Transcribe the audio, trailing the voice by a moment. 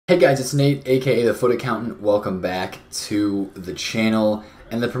Hey guys, it's Nate, aka TheFutAccountant. Welcome back to the channel.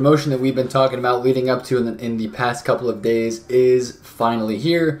 And the promotion that we've been talking about leading up to in the past couple of days is finally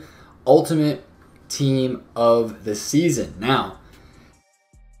here. Ultimate Team of the Season. Now,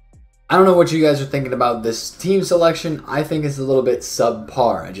 I don't know what you guys are thinking about this team selection. I think it's a little bit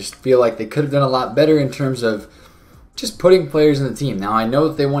subpar. I just feel like they could have done a lot better in terms of just putting players in the team. Now, I know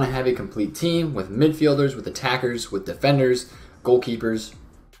that they want to have a complete team with midfielders, with attackers, with defenders, goalkeepers.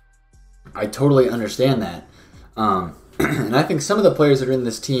 I totally understand that. And I think some of the players that are in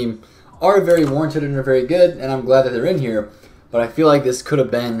this team are very warranted and are very good, and I'm glad that they're in here, but I feel like this could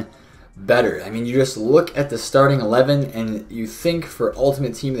have been better. I mean, you just look at the starting 11 and you think for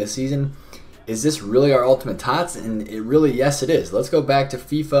Ultimate Team of the Season, is this really our Ultimate TOTS? And it really, yes, it is. Let's go back to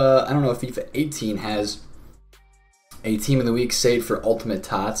FIFA. I don't know if FIFA 18 has a Team of the Week saved for Ultimate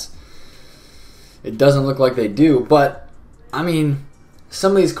TOTS. It doesn't look like they do, but I mean,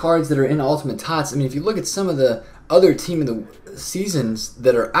 some of these cards that are in Ultimate TOTS, I mean, if you look at some of the other Team of the Seasons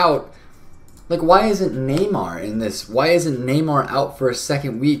that are out, like, why isn't Neymar in this? Why isn't Neymar out for a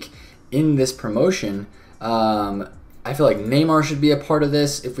second week in this promotion? I feel like Neymar should be a part of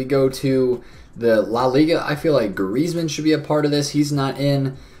this. If we go to the La Liga, I feel like Griezmann should be a part of this. He's not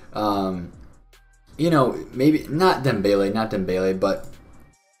in. You know, maybe not Dembele, but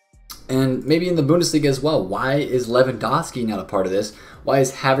and maybe in the Bundesliga as well. Why is Lewandowski not a part of this? Why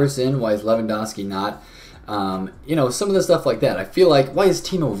is Havertz in? Why is Lewandowski not? You know, some of the stuff like that. I feel like, why is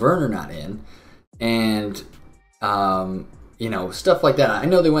Timo Werner not in? And, you know, stuff like that. I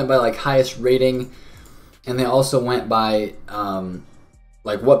know they went by, like, highest rating, and they also went by,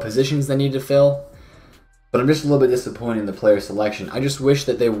 like, what positions they need to fill. But I'm just a little bit disappointed in the player selection. I just wish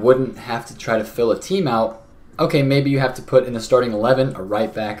that they wouldn't have to try to fill a team out. Okay, maybe you have to put in the starting 11 a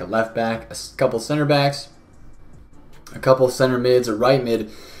right back, a left back, a couple center backs, a couple center mids, a right mid.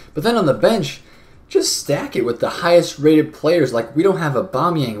 But then on the bench, just stack it with the highest rated players. Like, we don't have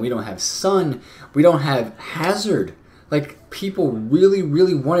Aubameyang, we don't have Son, we don't have Hazard. Like, people really,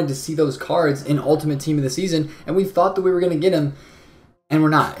 really wanted to see those cards in Ultimate Team of the Season, and we thought that we were going to get them, and we're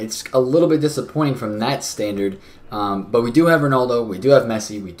not. It's a little bit disappointing from that standard. But we do have Ronaldo, we do have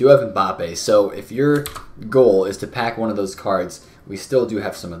Messi, we do have Mbappe. So if your goal is to pack one of those cards, we still do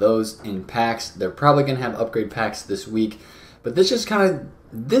have some of those in packs. They're probably going to have upgrade packs this week. But this just kind of,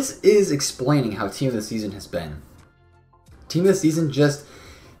 this is explaining how Team of the Season has been. Team of the Season just,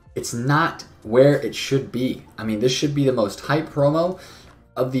 it's not where it should be. I mean, this should be the most hype promo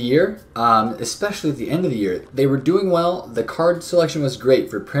of the year, especially at the end of the year. They were doing well. The card selection was great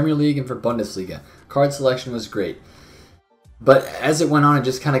for Premier League and for Bundesliga. Card selection was great. But as it went on, it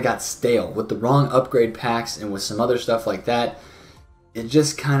just kind of got stale with the wrong upgrade packs and with some other stuff like that. It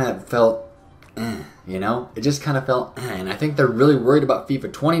just kind of felt, you know? It just kind of felt, And I think they're really worried about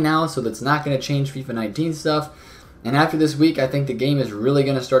FIFA 20 now, so that's not going to change FIFA 19 stuff. And after this week, I think the game is really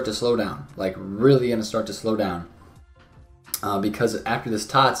going to start to slow down. Like, really going to start to slow down. Because after this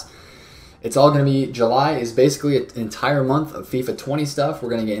TOTS, it's all going to be, July is basically an entire month of FIFA 20 stuff. We're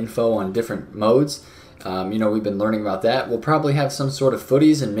going to get info on different modes. You know, we've been learning about that. We'll probably have some sort of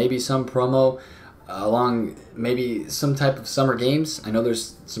footies and maybe some promo along maybe some type of summer games. I know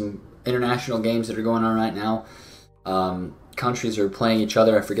there's some international games that are going on right now. Countries are playing each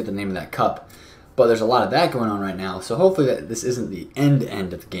other. I forget the name of that cup. But there's a lot of that going on right now. So hopefully that this isn't the end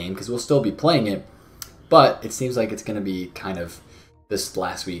of the game, because we'll still be playing it. But it seems like it's going to be kind of this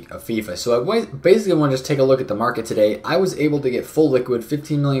last week of FIFA. So I basically want to just take a look at the market today. I was able to get full liquid,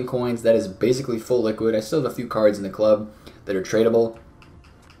 15 million coins. That is basically full liquid. I still have a few cards in the club that are tradable.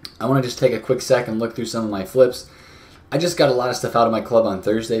 I want to just take a quick sec and look through some of my flips. I just got a lot of stuff out of my club on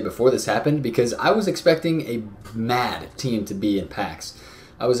Thursday before this happened because I was expecting a mad team to be in packs.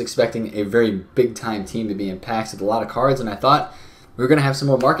 I was expecting a very big time team to be in packs with a lot of cards, and I thought we were going to have some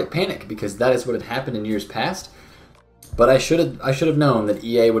more market panic because that is what had happened in years past. But I should have known that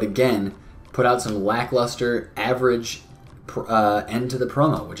EA would again put out some lackluster, average end to the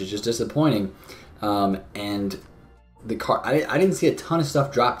promo, which is just disappointing. And the car, I didn't see a ton of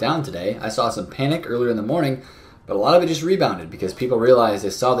stuff drop down today. I saw some panic earlier in the morning, but a lot of it just rebounded because people realized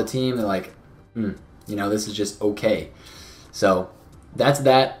they saw the team. They're like, you know, this is just okay. So that's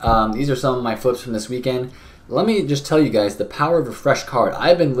that. These are some of my flips from this weekend. Let me just tell you guys the power of a fresh card.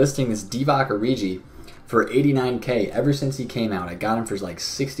 I've been listing this Divock Origi for 89K ever since he came out. I got him for like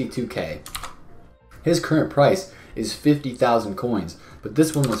 62K. His current price is 50,000 coins, but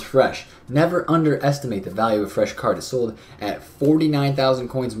this one was fresh. Never underestimate the value of a fresh card. It sold at 49,000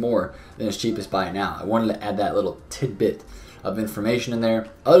 coins more than its cheapest buy now. I wanted to add that little tidbit of information in there.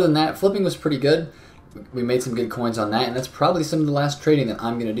 Other than that, flipping was pretty good. we made some good coins on that, and that's probably some of the last trading that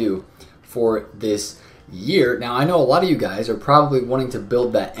I'm going to do for this year. Now, I know a lot of you guys are probably wanting to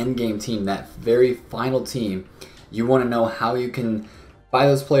build that end game team, that very final team. You want to know how you can buy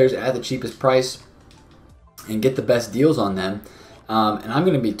those players at the cheapest price and get the best deals on them. And I'm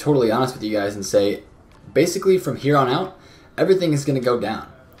going to be totally honest with you guys and say, basically from here on out, everything is going to go down.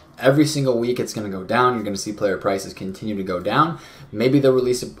 Every single week it's going to go down. You're going to see player prices continue to go down. Maybe they'll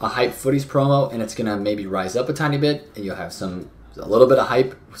release a hype footies promo and it's going to maybe rise up a tiny bit, and you'll have a little bit of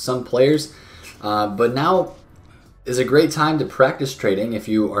hype with some players. But now is a great time to practice trading. If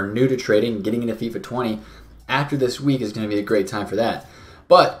you are new to trading, getting into FIFA 20, after this week is going to be a great time for that.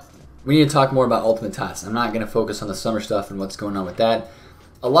 But we need to talk more about Ultimate TOTS. I'm not going to focus on the summer stuff and what's going on with that.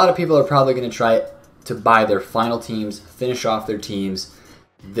 A lot of people are probably going to try to buy their final teams, finish off their teams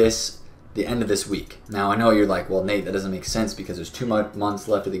the end of this week. Now, I know you're like, well, Nate, that doesn't make sense because there's 2 months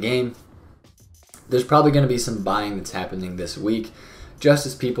left of the game. There's probably going to be some buying that's happening this week, just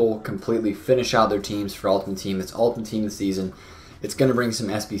as people completely finish out their teams for Ultimate Team. It's Ultimate Team this season. It's going to bring some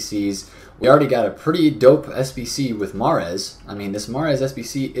SBCs. We already got a pretty dope SBC with Mahrez. I mean, this Mahrez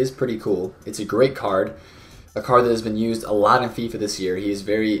SBC is pretty cool. It's a great card. A card that has been used a lot in FIFA this year. He is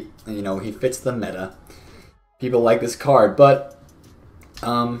very, he fits the meta. People like this card, but,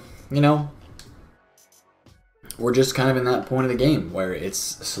 we're just kind of in that point of the game where it's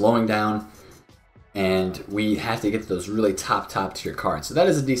slowing down and we have to get to those really top tier cards. So that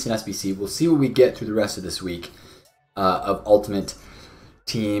is a decent SBC. We'll see what we get through the rest of this week of Ultimate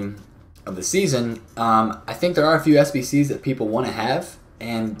Team of the season. I think there are a few SBCs that people want to have,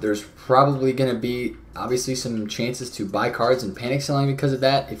 and there's probably going to be obviously some chances to buy cards and panic selling because of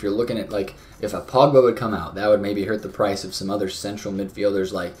that. If you're looking at, like, if a Pogba would come out, that would maybe hurt the price of some other central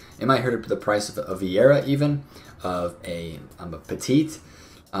midfielders. Like, it might hurt the price of a Vieira, even of a Petit,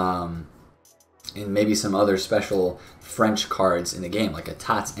 and maybe some other special French cards in the game, like a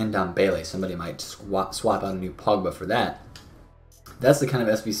TOTS and Ndombele. Somebody might swap out a new Pogba for that. That's the kind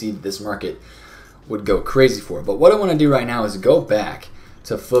of SBC that this market would go crazy for. But what I want to do right now is go back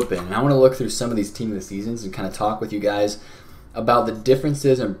to FUTBIN, and I want to look through some of these team of the seasons and kind of talk with you guys about the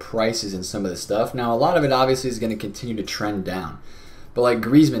differences in prices in some of this stuff. Now, a lot of it obviously is going to continue to trend down. But like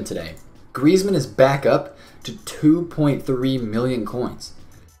Griezmann today, Griezmann is back up to 2.3 million coins.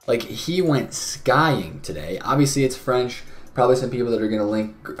 Like, he went skying today. Obviously, it's French. Probably some people that are going to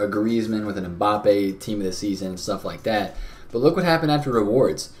link a Griezmann with an Mbappe team of the season and stuff like that. But look what happened after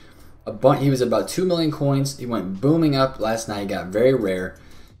rewards. He was about 2 million coins. He went booming up last night. He got very rare.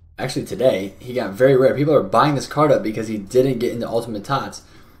 Actually, today, he got very rare. People are buying this card up because he didn't get into Ultimate TOTS.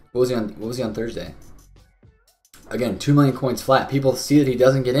 What was he on Thursday? Again, 2 million coins flat. People see that he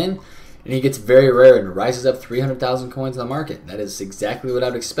doesn't get in, and he gets very rare and rises up 300,000 coins in the market. That is exactly what I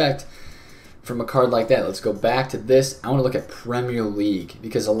would expect from a card like that. Let's go back to this. I want to look at Premier League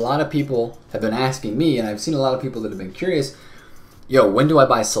because a lot of people have been asking me, and I've seen a lot of people that have been curious, yo, when do I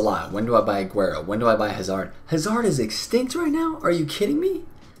buy Salah? When do I buy Aguero? When do I buy Hazard? Hazard is extinct right now? Are you kidding me?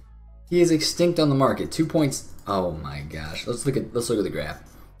 He is extinct on the market. 2 points. Oh my gosh. Let's look at the graph.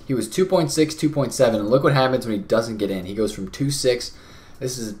 He was 2.6, 2.7, and look what happens when he doesn't get in. He goes from 2.6.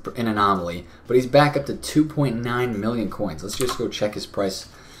 This is an anomaly, but he's back up to 2.9 million coins. Let's just go check his price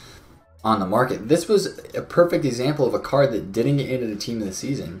on the market. This was a perfect example of a card that didn't get into the team of the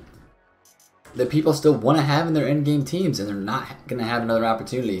season that people still want to have in their end-game teams, and they're not going to have another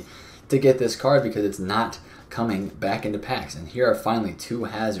opportunity to get this card because it's not coming back into packs. And here are finally 2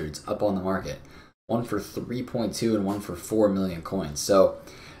 Hazards up on the market. One for 3.2 and one for 4 million coins. So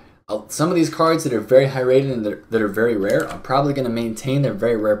some of these cards that are very high rated and that are very rare are probably going to maintain their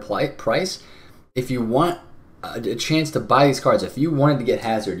very rare price. If you want a chance to buy these cards, if you wanted to get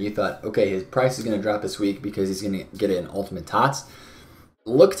Hazard, you thought, okay, his price is going to drop this week because he's going to get it in Ultimate TOTS,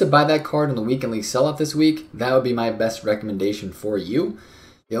 look to buy that card in the weekend league sell-off this week. That would be my best recommendation for you.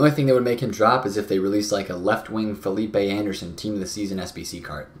 The only thing that would make him drop is if they release like a left-wing Felipe Anderson team of the season SBC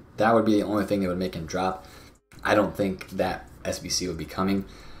card. That would be the only thing that would make him drop. I don't think that SBC would be coming.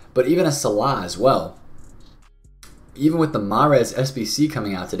 But even a Salah as well. Even with the Mahrez SBC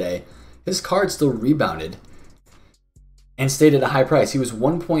coming out today, his card still rebounded and stayed at a high price. He was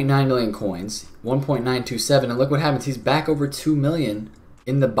 1.9 million coins, 1.927, and look what happens. He's back over 2 million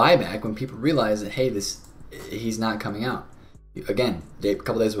in the buyback when people realize that, hey, he's not coming out. Again, a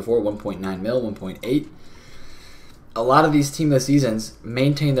couple days before, 1.9 mil, 1.8. A lot of these team of the seasons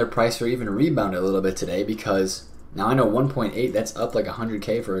maintain their price or even rebound a little bit today because now I know 1.8, that's up like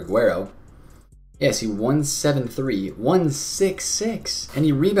 100K for Aguero. Yes, he 173, 166, and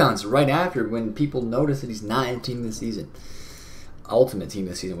he rebounds right after when people notice that he's not in team of the season. Ultimate Team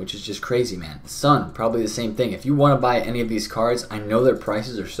this season, which is just crazy, man. Sun, probably the same thing. If you want to buy any of these cards, I know their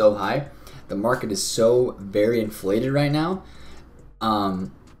prices are so high. The market is so very inflated right now.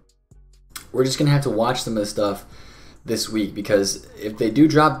 We're just going to have to watch some of the stuff this week, because if they do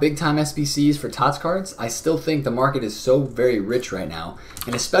drop big time SBCs for TOTS cards, I still think the market is so very rich right now.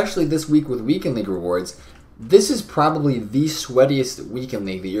 And especially this week with Weekend League rewards, this is probably the sweatiest Weekend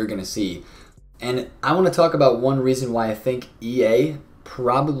League that you're going to see. And I want to talk about one reason why I think EA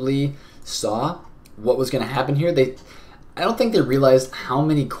probably saw what was going to happen here. I don't think they realized how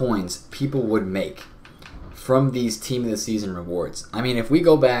many coins people would make from these Team of the Season rewards. I mean, if we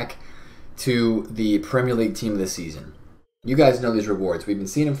go back to the Premier League Team of the Season, you guys know these rewards. We've been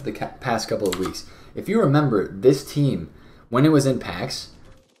seeing them for the past couple of weeks. If you remember, this team, when it was in packs,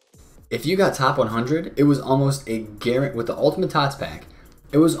 if you got top 100, it was almost a guarantee. With the Ultimate TOTS pack,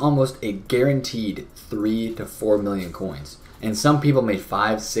 it was almost a guaranteed 3 to 4 million coins. And some people made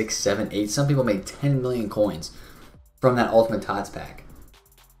 5, 6, 7, 8. Some people made 10 million coins from that Ultimate TOTS pack,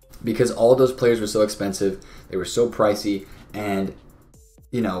 because all those players were so expensive, they were so pricey, and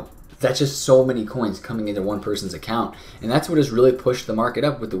you know, that's just so many coins coming into one person's account. And that's what has really pushed the market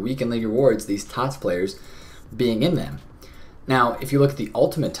up with the Weekend League rewards, these TOTS players being in them. Now, if you look at the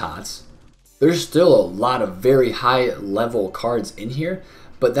Ultimate TOTS, there's still a lot of very high level cards in here,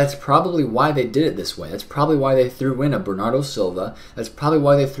 but that's probably why they did it this way. That's probably why they threw in a Bernardo Silva. That's probably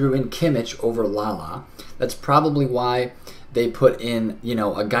why they threw in Kimmich over Lala. That's probably why they put in, you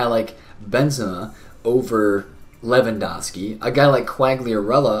know, a guy like Benzema over Lewandowski, a guy like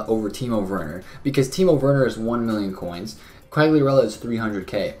Quagliarella over Timo Werner, because Timo Werner is 1 million coins, Quagliarella is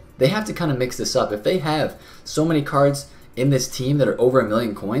 300k. They have to kind of mix this up. If they have so many cards in this team that are over 1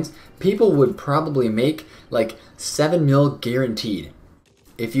 million coins, people would probably make like 7 mil guaranteed.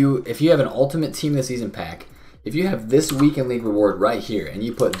 If you have an Ultimate Team of the Season pack, if you have this Weekend League reward right here, and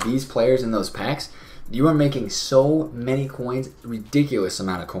you put these players in those packs, you are making so many coins, ridiculous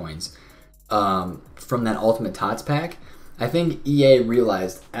amount of coins, from that Ultimate TOTS pack. I think EA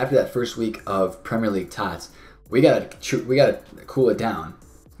realized after that first week of Premier League TOTS, we gotta cool it down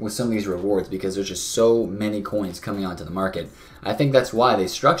with some of these rewards, because there's just so many coins coming onto the market. I think that's why they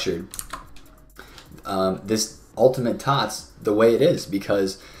structured this Ultimate TOTS the way it is,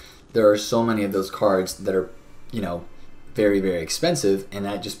 because there are so many of those cards that are, you know, very, very expensive, and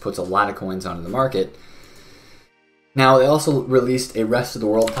that just puts a lot of coins onto the market. Now, they also released a Rest of the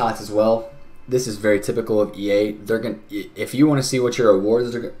World TOTS as well. This is very typical of EA. If you want to see what your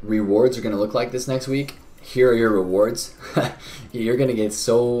rewards are going to look like this next week, here are your rewards. You're going to get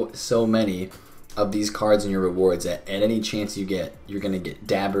so many of these cards in your rewards at any chance you get. You're going to get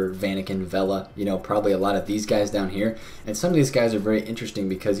Dabber, Vanaken, Vela, you know, probably a lot of these guys down here. And some of these guys are very interesting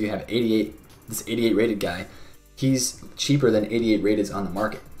because you have 88, this 88 rated guy. He's cheaper than 88 rated on the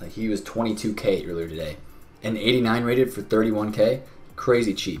market. Like, he was 22k earlier today. And 89 rated for 31k,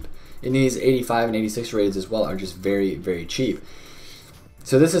 crazy cheap. And these 85 and 86 rated as well are just very, very cheap.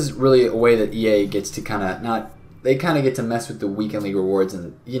 So this is really a way that EA gets to kind of they kind of get to mess with the Weekend League rewards,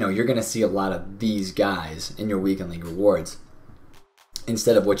 and you know, you're going to see a lot of these guys in your Weekend League rewards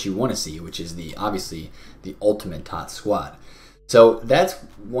instead of what you want to see, which is obviously the Ultimate TOTS squad. So that's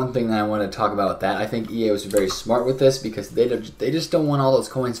one thing that I want to talk about with that. I think EA was very smart with this, because they just don't want all those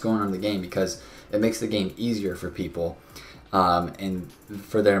coins going on the game, because it makes the game easier for people, and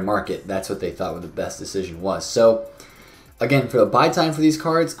for their market, that's what they thought the best decision was. So again, for the buy time for these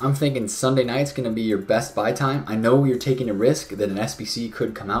cards, I'm thinking Sunday night's going to be your best buy time. I know you're taking a risk that an SBC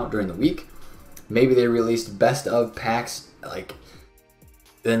could come out during the week. Maybe they released best of packs like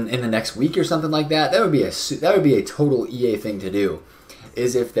in the next week or something like that. That would be a total EA thing to do.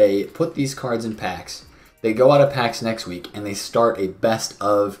 Is if they put these cards in packs, they go out of packs next week, and they start a best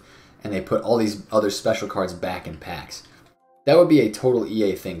of, and they put all these other special cards back in packs. That would be a total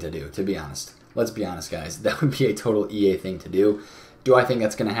EA thing to do, to be honest. Let's be honest, guys. That would be a total EA thing to do. Do I think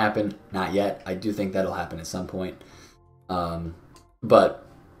that's going to happen? Not yet. I do think that'll happen at some point. But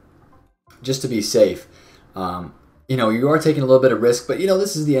just to be safe, you know, you are taking a little bit of risk, but you know,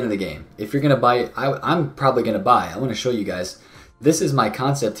 this is the end of the game. If you're going to buy, I'm probably going to buy. I want to show you guys. This is my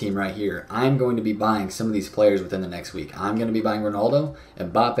concept team right here. I'm going to be buying some of these players within the next week. I'm going to be buying Ronaldo,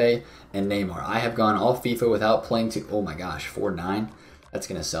 Mbappe, and Neymar. I have gone all FIFA without playing oh my gosh, 4-9. That's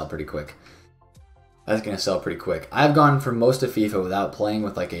going to sell pretty quick. That's going to sell pretty quick. I've gone for most of FIFA without playing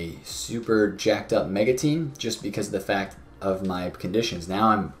with like a super jacked up mega team, just because of the fact of my conditions. Now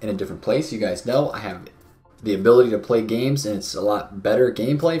I'm in a different place. You guys know I have the ability to play games, and it's a lot better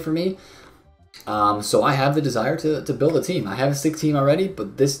gameplay for me. So I have the desire to build a team. I have a sick team already,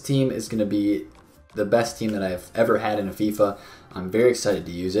 but this team is going to be the best team that I've ever had in a FIFA. I'm very excited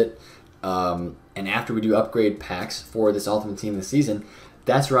to use it. And after we do upgrade packs for this Ultimate Team this season,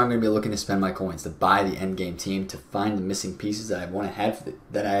 that's where I'm going to be looking to spend my coins, to buy the end game team, to find the missing pieces that I want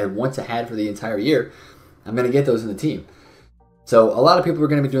to have for the entire year. I'm going to get those in the team. So a lot of people are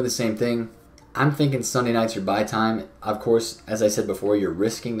going to be doing the same thing. I'm thinking Sunday night's your buy time. Of course, as I said before, you're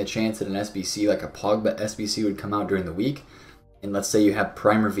risking the chance that an SBC like a Pogba SBC would come out during the week. And let's say you have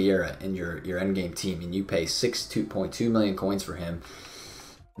Primer Vieira in your endgame team and you pay 2.2 million coins for him.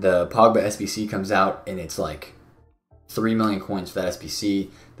 The Pogba SBC comes out and it's like 3 million coins for that SBC.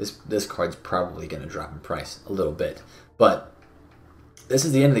 This card's probably going to drop in price a little bit. But this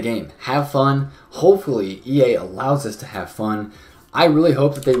is the end of the game. Have fun. Hopefully EA allows us to have fun. I really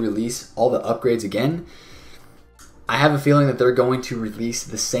hope that they release all the upgrades again. I have a feeling that they're going to release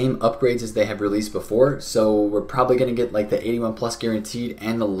the same upgrades as they have released before. So we're probably going to get like the 81 plus guaranteed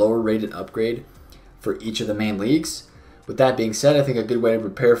and the lower rated upgrade for each of the main leagues. With that being said, I think a good way to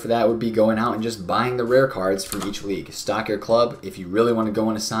prepare for that would be going out and just buying the rare cards from each league. Stock your club. If you really want to go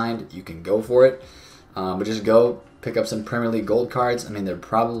unassigned, you can go for it. But just go pick up some Premier League gold cards. I mean, they're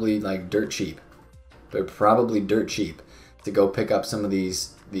probably like dirt cheap. They're probably dirt cheap to go pick up some of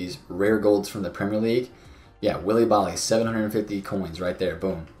these rare golds from the Premier League. Yeah, Willy Bali, 750 coins right there.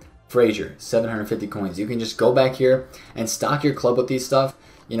 Boom. Frazier, 750 coins. You can just go back here and stock your club with these stuff.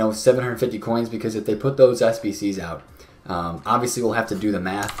 750 coins, because if they put those SBCs out, obviously we'll have to do the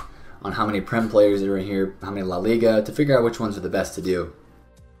math on how many Prem players are in here, how many La Liga, to figure out which ones are the best to do.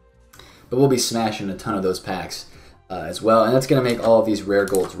 But we'll be smashing a ton of those packs as well, and that's going to make all of these rare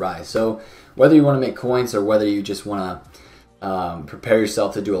golds rise. So whether you want to make coins or whether you just want to prepare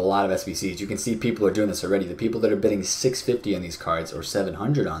yourself to do a lot of SBCs. You can see people are doing this already. The people that are bidding 650 on these cards or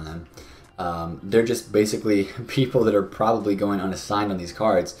 700 on them, they're just basically people that are probably going unassigned on these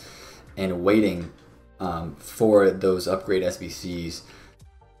cards and waiting for those upgrade SBCs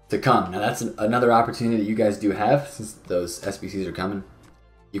to come. Now that's another opportunity that you guys do have, since those SBCs are coming.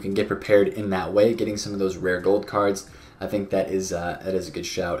 You can get prepared in that way, getting some of those rare gold cards. I think that is a good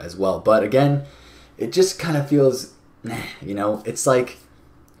shout as well. But again, it just kind of feels, it's like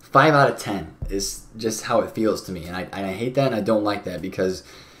 5 out of 10 is just how it feels to me. And I hate that, and I don't like that, because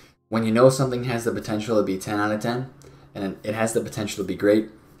when you know something has the potential to be 10 out of 10, and it has the potential to be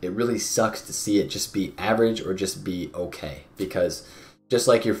great, it really sucks to see it just be average or just be okay. Because just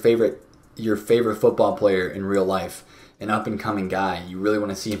like your favorite football player in real life, an up-and-coming guy, you really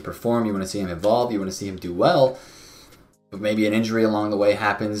want to see him perform, you want to see him evolve, you want to see him do well, but maybe an injury along the way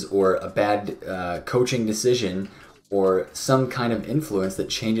happens, or a bad coaching decision, or some kind of influence that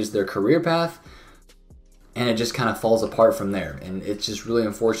changes their career path, and it just kind of falls apart from there. And it's just really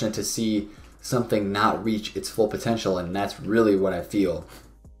unfortunate to see something not reach its full potential, and that's really what I feel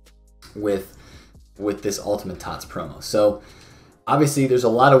with this Ultimate TOTS promo. So obviously there's a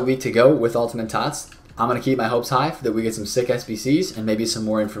lot of week to go with Ultimate TOTS. I'm going to keep my hopes high that we get some sick SBCs and maybe some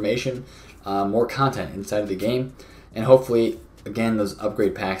more information, more content inside of the game, and hopefully, again, those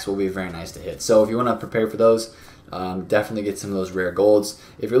upgrade packs will be very nice to hit. So if you want to prepare for those, definitely get some of those rare golds.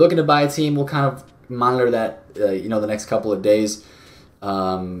 If you're looking to buy a team, we'll kind of monitor that the next couple of days,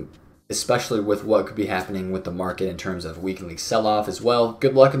 especially with what could be happening with the market in terms of weekend league sell-off as well.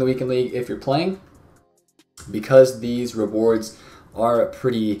 Good luck in the weekend league if you're playing, because these rewards are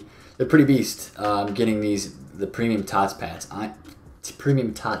pretty beast. Getting the premium TOTS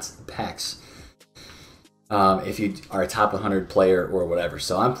packs. If you are a top 100 player or whatever.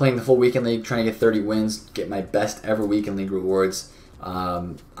 So I'm playing the full weekend league, trying to get 30 wins, get my best ever weekend league rewards.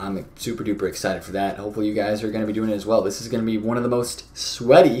 I'm super duper excited for that. Hopefully you guys are going to be doing it as well. This is going to be one of the most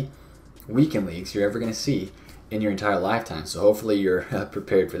sweaty weekend leagues you're ever going to see in your entire lifetime. So hopefully you're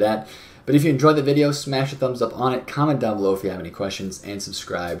prepared for that. But if you enjoyed the video, smash a thumbs up on it, comment down below if you have any questions, and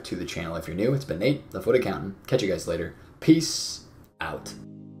subscribe to the channel if you're new. It's been Nate, the Foot Accountant. Catch you guys later. Peace out.